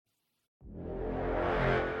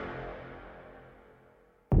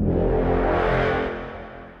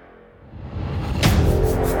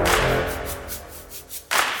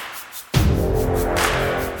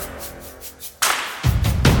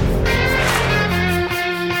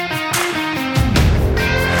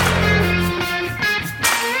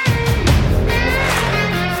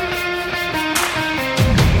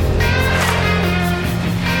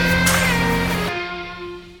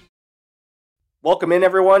Welcome in,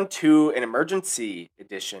 everyone, to an emergency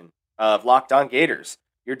edition of Locked On Gators,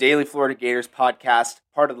 your daily Florida Gators podcast,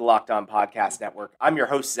 part of the Locked On Podcast Network. I'm your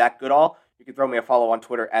host, Zach Goodall. You can throw me a follow on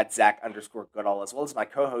Twitter at Zach_Goodall, as well as my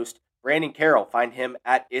co-host, Brandon Carroll. Find him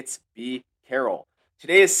at itsbcarroll.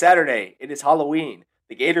 Today is Saturday. It is Halloween.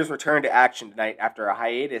 The Gators return to action tonight after a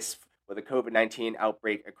hiatus with a COVID-19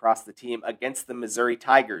 outbreak across the team against the Missouri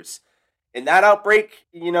Tigers. In that outbreak,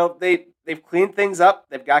 they've cleaned things up.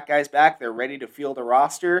 They've got guys back. They're ready to field a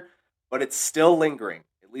roster, but it's still lingering,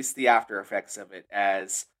 at least the after effects of it,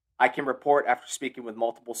 as I can report after speaking with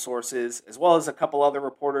multiple sources, as well as a couple other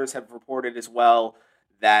reporters have reported as well,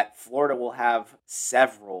 that Florida will have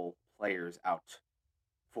several players out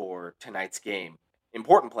for tonight's game.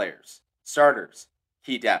 Important players, starters,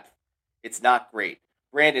 key depth. It's not great.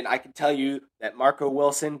 Brandon, I can tell you that Marco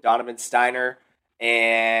Wilson, Donovan Steiner,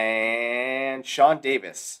 and Sean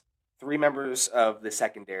Davis, three members of the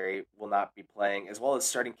secondary, will not be playing, as well as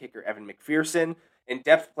starting kicker Evan McPherson, and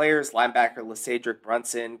depth players linebacker LaCedric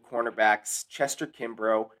Brunson, cornerbacks Chester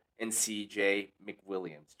Kimbrough, and C.J.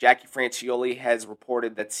 McWilliams. Jackie Francioli has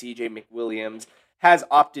reported that C.J. McWilliams has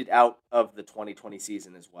opted out of the 2020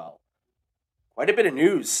 season as well. Quite a bit of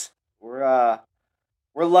news. We're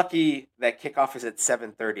lucky that kickoff is at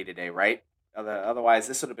 7:30 today, right? Otherwise,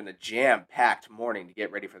 this would have been a jam-packed morning to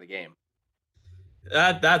get ready for the game.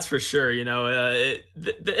 That's for sure. It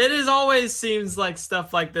is always seems like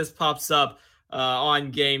stuff like this pops up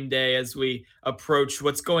on game day as we approach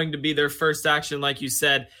what's going to be their first action, like you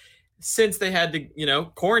said, since they had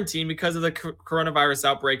to, quarantine because of the coronavirus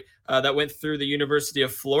outbreak that went through the University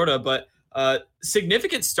of Florida. But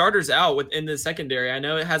significant starters out within the secondary. I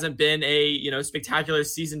know it hasn't been a spectacular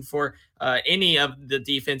season for any of the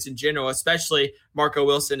defense in general, especially Marco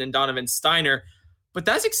Wilson and Donovan Steiner. But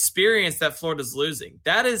that's experience that Florida's losing.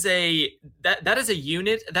 That is a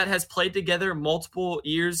unit that has played together multiple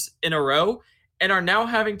years in a row and are now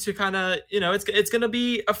having to kind of, it's going to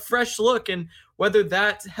be a fresh look, and whether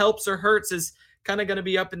that helps or hurts is kind of going to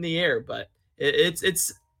be up in the air. But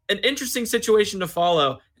it's an interesting situation to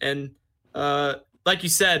follow. And like you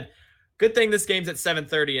said, good thing this game's at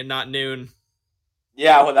 7:30 and not noon.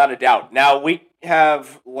 Yeah, without a doubt. Now, we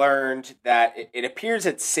have learned that it appears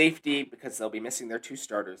at safety, because they'll be missing their two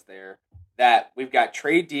starters there, that we've got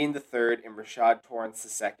Trey Dean III and Rashad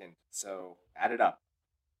Torrance II. So add it up,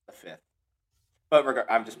 the fifth. But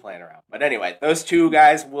I'm just playing around. But anyway, those two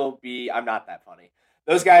guys will be, I'm not that funny.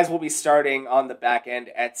 Those guys will be starting on the back end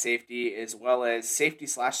at safety, as well as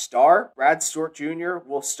safety/star. Brad Stewart Jr.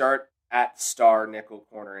 will start at star nickel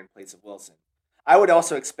corner in place of Wilson. I would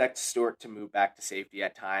also expect Stewart to move back to safety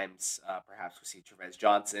at times. Perhaps we'll see Trevez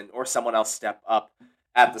Johnson or someone else step up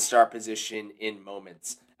at the star position in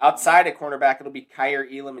moments. Outside at cornerback, it'll be Kyer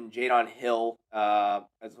Elam and Jadon Hill,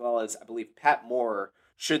 as well as, I believe, Pat Moore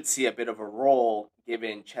should see a bit of a role,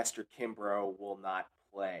 given Chester Kimbrough will not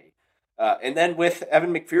play. And then with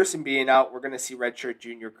Evan McPherson being out, we're going to see redshirt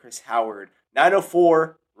junior Chris Howard.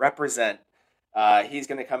 904, represent. He's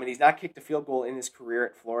going to come in. He's not kicked a field goal in his career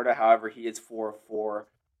at Florida. However, he is 4-4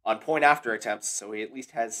 on point after attempts, so he at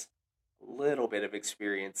least has a little bit of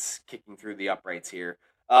experience kicking through the uprights here.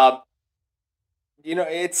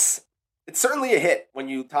 It's certainly a hit when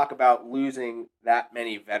you talk about losing that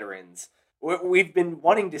many veterans. We've been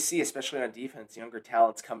wanting to see, especially on defense, younger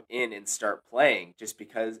talents come in and start playing just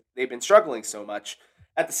because they've been struggling so much.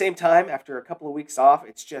 At the same time, after a couple of weeks off,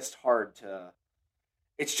 it's just hard to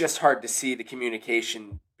see the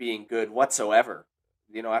communication being good whatsoever,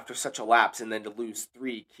 after such a lapse, and then to lose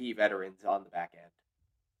three key veterans on the back end.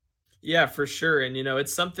 Yeah, for sure. And,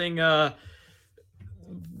 it's something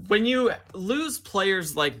when you lose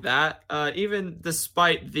players like that, even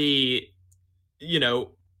despite the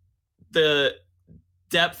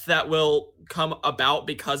depth that will come about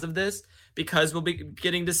because of this, because we'll be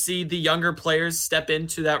getting to see the younger players step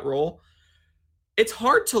into that role. It's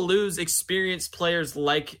hard to lose experienced players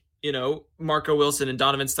like, Marco Wilson and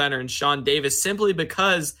Donovan Steiner and Sean Davis, simply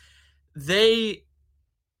because they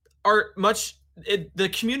are the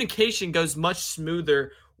communication goes much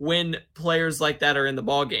smoother when players like that are in the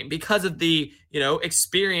ballgame because of the,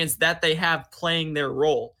 experience that they have playing their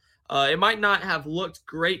role. It might not have looked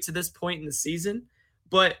great to this point in the season,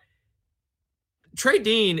 but Trey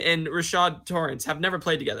Dean and Rashad Torrance have never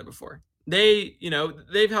played together before. They've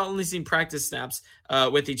only seen practice snaps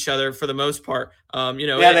with each other for the most part.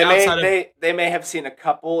 They may have seen a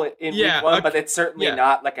couple in week one, but it's certainly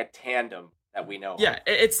not like a tandem that we know. Yeah,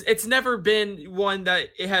 it's never been one that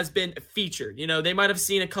it has been featured. They might have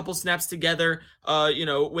seen a couple snaps together,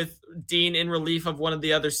 with Dean in relief of one of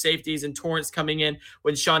the other safeties and Torrence coming in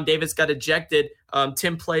when Sean Davis got ejected.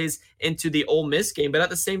 Tim plays into the Ole Miss game, but at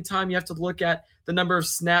the same time, you have to look at the number of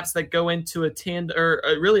snaps that go into a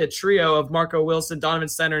really a trio of Marco Wilson, Donovan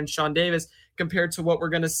Steiner, and Sean Davis compared to what we're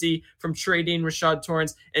going to see from Trey Dean, Rashad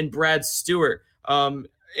Torrence, and Brad Stewart. I'm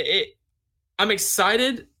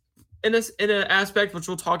excited in an aspect, which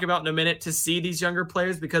we'll talk about in a minute, to see these younger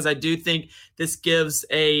players, because I do think this gives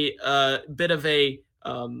a bit of a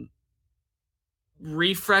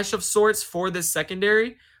refresh of sorts for this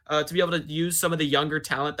secondary to be able to use some of the younger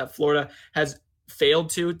talent that Florida has failed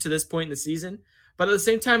to this point in the season. But at the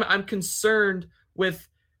same time, I'm concerned with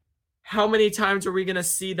how many times are we going to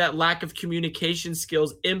see that lack of communication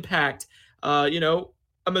skills impact, a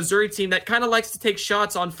Missouri team that kind of likes to take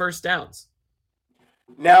shots on first downs.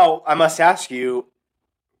 Now, I must ask you,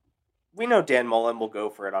 we know Dan Mullen will go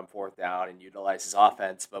for it on fourth down and utilize his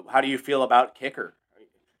offense, but how do you feel about kicker?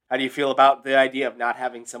 How do you feel about the idea of not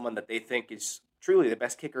having someone that they think is truly the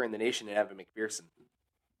best kicker in the nation in Evan McPherson?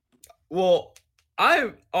 Well,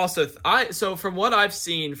 so from what I've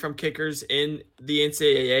seen from kickers in the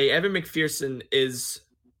NCAA, Evan McPherson is,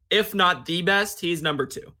 if not the best, he's number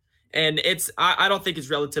 2. And I don't think it's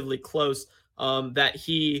relatively close that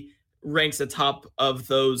he ranks atop of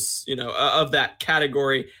those, of that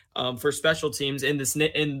category for special teams in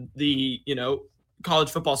the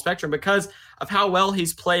college football spectrum, because of how well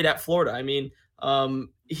he's played at Florida. I mean,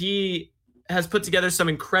 he has put together some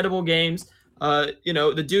incredible games.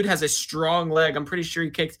 The dude has a strong leg. I'm pretty sure he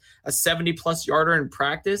kicked a 70-plus yarder in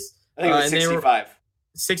practice. I think it was 65.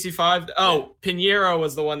 65? Oh, Pinheiro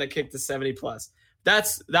was the one that kicked the 70-plus. That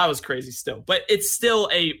was crazy still. But it's still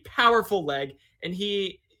a powerful leg, and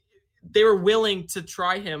they were willing to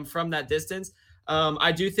try him from that distance.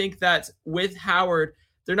 I do think that with Howard,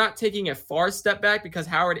 they're not taking a far step back because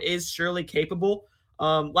Howard is surely capable.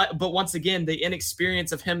 But once again, the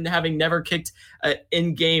inexperience of him having never kicked an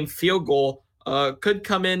in-game field goal could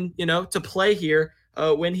come in, to play here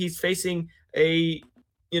when he's facing in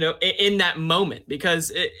that moment,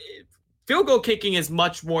 because field goal kicking is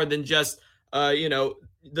much more than just,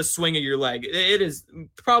 the swing of your leg. It is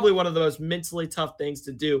probably one of the most mentally tough things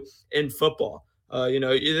to do in football.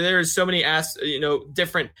 There's so many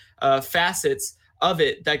different facets of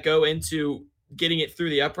it that go into getting it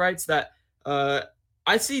through the uprights that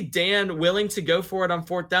I see Dan willing to go for it on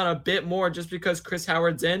fourth down a bit more just because Chris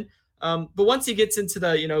Howard's in. But once he gets into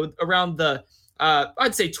the, around the,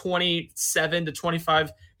 I'd say 27 to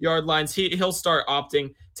 25 yard lines, he'll start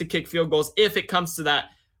opting to kick field goals if it comes to that,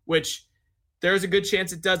 which there's a good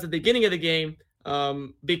chance it does at the beginning of the game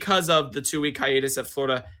because of the 2-week hiatus that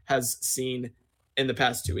Florida has seen in the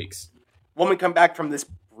past 2 weeks. When we come back from this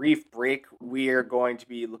brief break, we are going to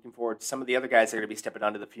be looking forward to some of the other guys that are going to be stepping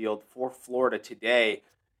onto the field for Florida today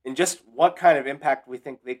and just what kind of impact we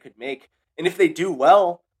think they could make. And if they do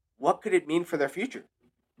well, what could it mean for their future?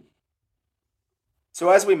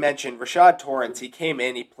 So as we mentioned, Rashad Torrence, he came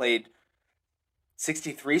in, he played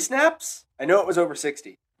 63 snaps. I know it was over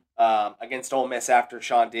 60. Against Ole Miss after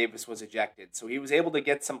Sean Davis was ejected. So he was able to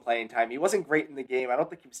get some playing time. He wasn't great in the game. I don't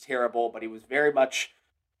think he was terrible, but he was very much,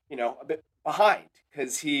 a bit behind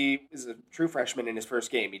because he is a true freshman in his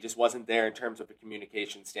first game. He just wasn't there in terms of a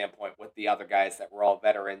communication standpoint with the other guys that were all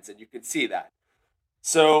veterans, and you could see that.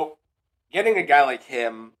 So getting a guy like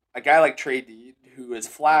him, a guy like Trey Dean, who has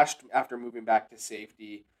flashed after moving back to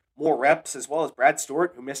safety, more reps, as well as Brad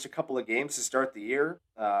Stewart, who missed a couple of games to start the year.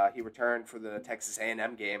 He returned for the Texas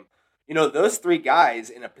A&M game. Those 3 guys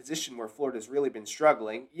in a position where Florida's really been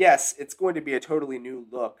struggling. Yes, it's going to be a totally new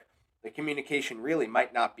look. The communication really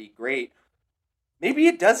might not be great. Maybe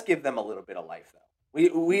it does give them a little bit of life, though.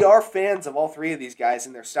 We are fans of all 3 of these guys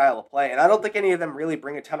and their style of play, and I don't think any of them really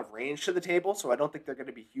bring a ton of range to the table, so I don't think they're going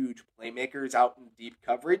to be huge playmakers out in deep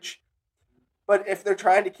coverage. But if they're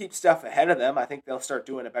trying to keep stuff ahead of them, I think they'll start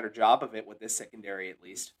doing a better job of it with this secondary at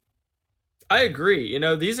least. I agree.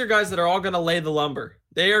 These are guys that are all going to lay the lumber.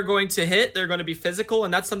 They are going to hit. They're going to be physical,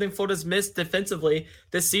 and that's something Florida's missed defensively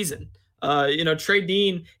this season. Trey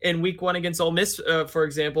Dean in week 1 against Ole Miss, for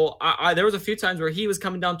example, there was a few times where he was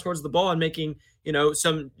coming down towards the ball and making,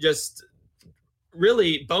 some just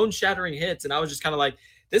really bone-shattering hits. And I was just kind of like,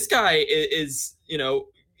 this guy is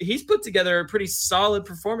he's put together a pretty solid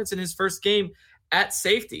performance in his first game at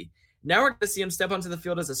safety. Now we're going to see him step onto the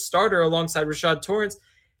field as a starter alongside Rashad Torrence,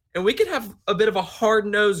 and we could have a bit of a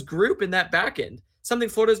hard-nosed group in that back end, something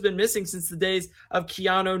Florida's been missing since the days of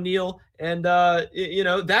Keanu O'Neal and,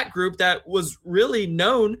 that group that was really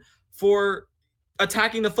known for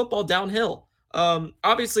attacking the football downhill.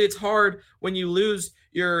 Obviously, it's hard when you lose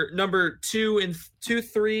your number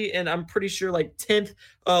 3, and I'm pretty sure like 10th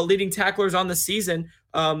leading tacklers on the season.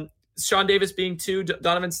 Sean Davis being 2,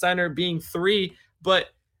 Donovan Steiner being 3. But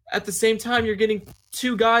at the same time, you're getting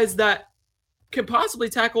 2 guys that can possibly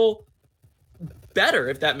tackle better,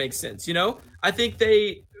 if that makes sense. I think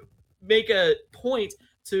they make a point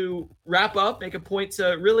to wrap up, make a point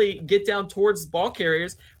to really get down towards ball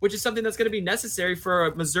carriers, which is something that's going to be necessary for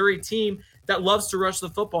a Missouri team that loves to rush the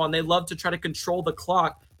football and they love to try to control the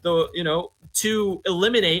clock, to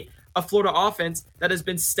eliminate a Florida offense that has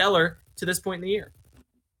been stellar to this point in the year.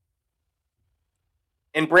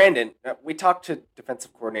 And Brandon, we talked to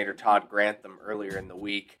defensive coordinator Todd Grantham earlier in the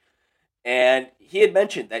week, and he had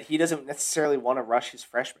mentioned that he doesn't necessarily want to rush his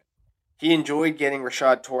freshmen. He enjoyed getting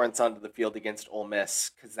Rashad Torrence onto the field against Ole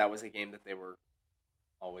Miss because that was a game that they were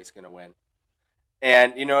always going to win.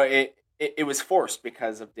 And, it was forced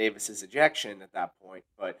because of Davis's ejection at that point,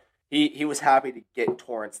 but he was happy to get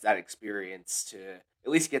Torrence that experience to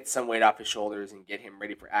at least get some weight off his shoulders and get him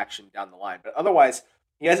ready for action down the line. But otherwise,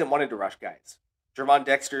 he hasn't wanted to rush guys. Gervon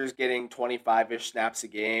Dexter's getting 25-ish snaps a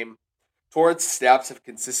game. Torrence's snaps have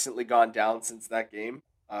consistently gone down since that game.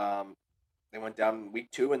 They went down in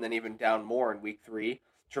week 2 and then even down more in week 3.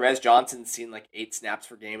 Therese Johnson's seen like 8 snaps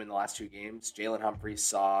per game in the last 2 games. Jalen Humphreys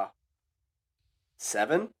saw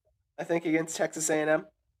 7, I think, against Texas A&M.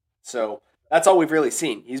 So that's all we've really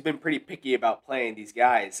seen. He's been pretty picky about playing these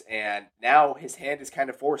guys, and now his hand is kind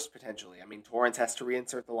of forced potentially. I mean, Torrence has to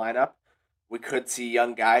reinsert the lineup. We could see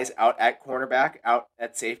young guys out at cornerback, out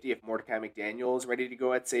at safety if Mordecai McDaniel is ready to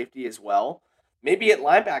go at safety as well. Maybe at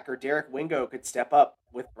linebacker, Derek Wingo could step up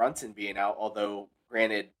with Brunson being out, although,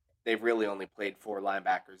 granted, they've really only played 4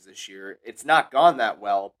 linebackers this year. It's not gone that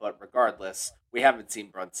well, but regardless, we haven't seen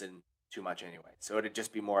Brunson too much anyway. So it'd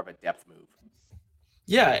just be more of a depth move.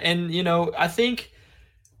 Yeah, and, I think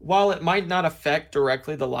while it might not affect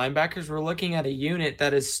directly the linebackers, we're looking at a unit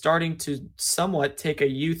that is starting to somewhat take a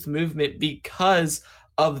youth movement because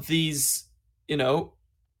of these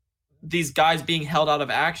guys being held out of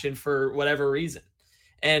action for whatever reason.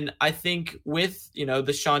 And I think with,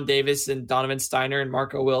 the Sean Davis and Donovan Steiner and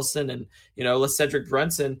Marco Wilson and, LaCedric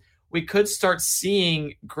Brunson, we could start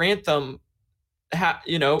seeing Grantham,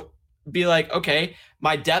 be like, okay,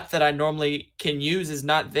 my depth that I normally can use is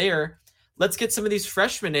not there. Let's get some of these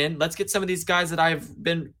freshmen in. Let's get some of these guys that I've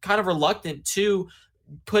been kind of reluctant to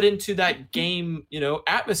put into that game,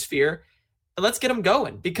 atmosphere. And let's get them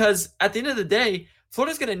going, because at the end of the day,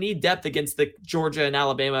 Florida's going to need depth against the Georgia and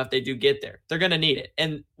Alabama if they do get there. They're going to need it.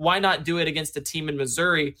 And why not do it against a team in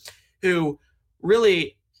Missouri who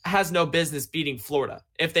really has no business beating Florida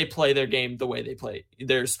if they play their game the way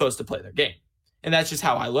they're supposed to play their game. And that's just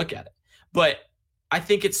how I look at it. But I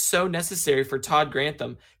think it's so necessary for Todd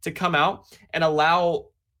Grantham to come out and allow,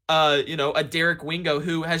 a Derek Wingo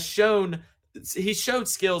who has showed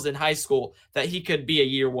skills in high school that he could be a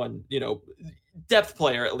year 1, depth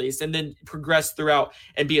player at least, and then progress throughout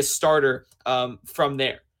and be a starter from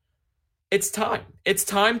there. It's time. It's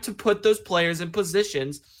time to put those players in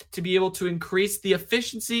positions to be able to increase the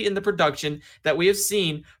efficiency in the production that we have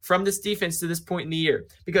seen from this defense to this point in the year.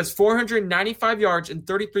 Because 495 yards and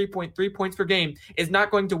 33.3 points per game is not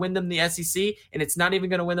going to win them the SEC, and it's not even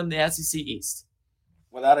going to win them the SEC East.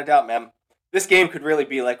 Without a doubt, man. This game could really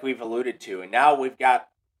be like we've alluded to, and now we've got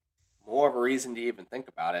more of a reason to even think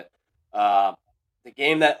about it. The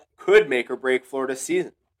game that could make or break Florida's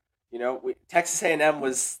season. Texas A&M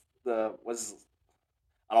was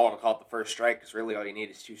I don't want to call it the first strike, because really all you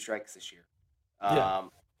need is 2 strikes this year.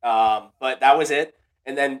 But that was it.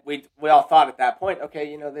 And then we all thought at that point,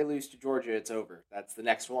 okay, they lose to Georgia, it's over. That's the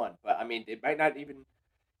next one. But I mean, it might not even,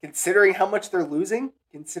 considering how much they're losing,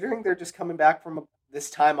 considering they're just coming back from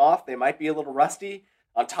this time off, they might be a little rusty.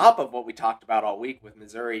 On top of what we talked about all week with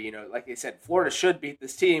Missouri, like I said, Florida should beat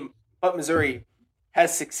this team, but Missouri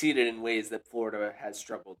has succeeded in ways that Florida has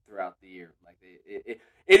struggled throughout the year. Like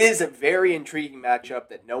it is a very intriguing matchup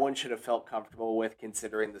that no one should have felt comfortable with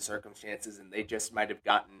considering the circumstances, and they just might have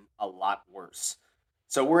gotten a lot worse.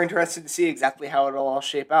 So we're interested to see exactly how it'll all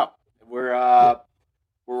shape out. We're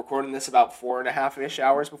recording this about 4.5-ish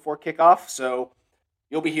hours before kickoff, so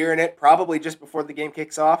you'll be hearing it probably just before the game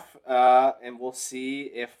kicks off, and we'll see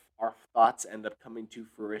if our thoughts end up coming to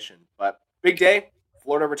fruition. But big day.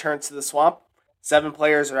 Florida returns to the Swamp. 7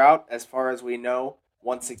 players are out, as far as we know.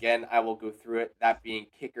 Once again, I will go through it, that being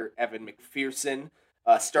kicker Evan McPherson,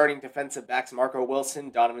 starting defensive backs Marco Wilson,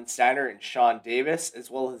 Donovan Steiner, and Sean Davis, as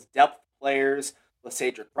well as depth players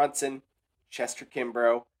LaCedric Brunson, Chester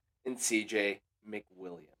Kimbrough, and CJ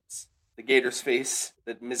McWilliams. the Gators face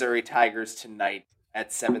the Missouri Tigers tonight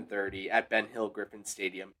at 7:30 at Ben Hill Griffin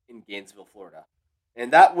Stadium in Gainesville, Florida.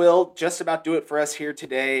 And that will just about do it for us here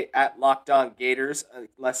today at Locked On Gators.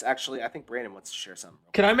 Unless actually, I think Brandon wants to share something.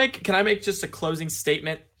 Can I make just a closing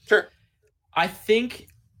statement? Sure. I think,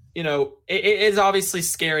 it is obviously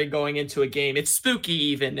scary going into a game. It's spooky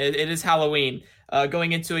even. It is Halloween.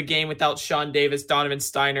 Going into a game without Sean Davis, Donovan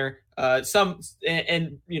Steiner,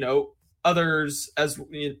 others as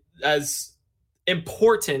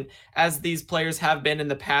important as these players have been in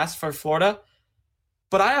the past for Florida.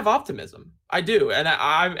 But I have optimism. I do. And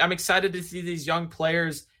I'm excited to see these young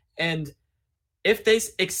players. And if they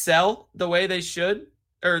excel the way they should,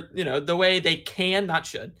 or, the way they can, not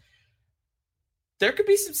should, there could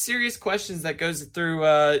be some serious questions that goes through,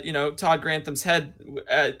 Todd Grantham's head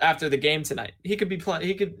after the game tonight. He could be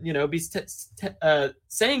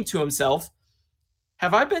saying to himself,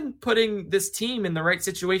 have I been putting this team in the right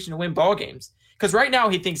situation to win ball games? Because right now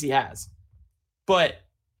he thinks he has. But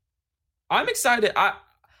I'm excited.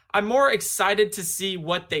 I'm more excited to see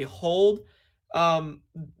what they hold. Honestly,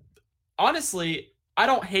 I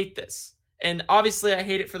don't hate this. And obviously I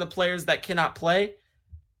hate it for the players that cannot play.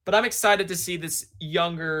 But I'm excited to see this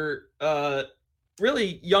younger,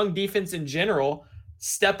 really young defense in general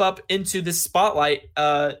step up into this spotlight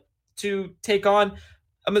to take on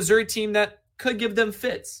a Missouri team that could give them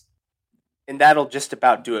fits. And that'll just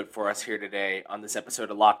about do it for us here today on this episode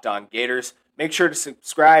of Locked On Gators. Make sure to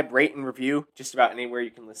subscribe, rate, and review just about anywhere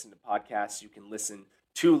you can listen to podcasts. You can listen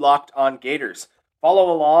to Locked On Gators.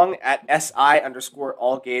 Follow along at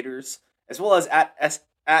SI_AllGators, as well as at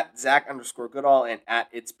Zach_Goodall and at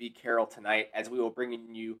It's B Carroll tonight, as we will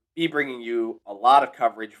be bringing you a lot of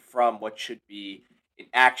coverage from what should be an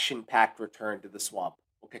action-packed return to the Swamp.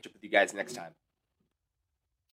 We'll catch up with you guys next time.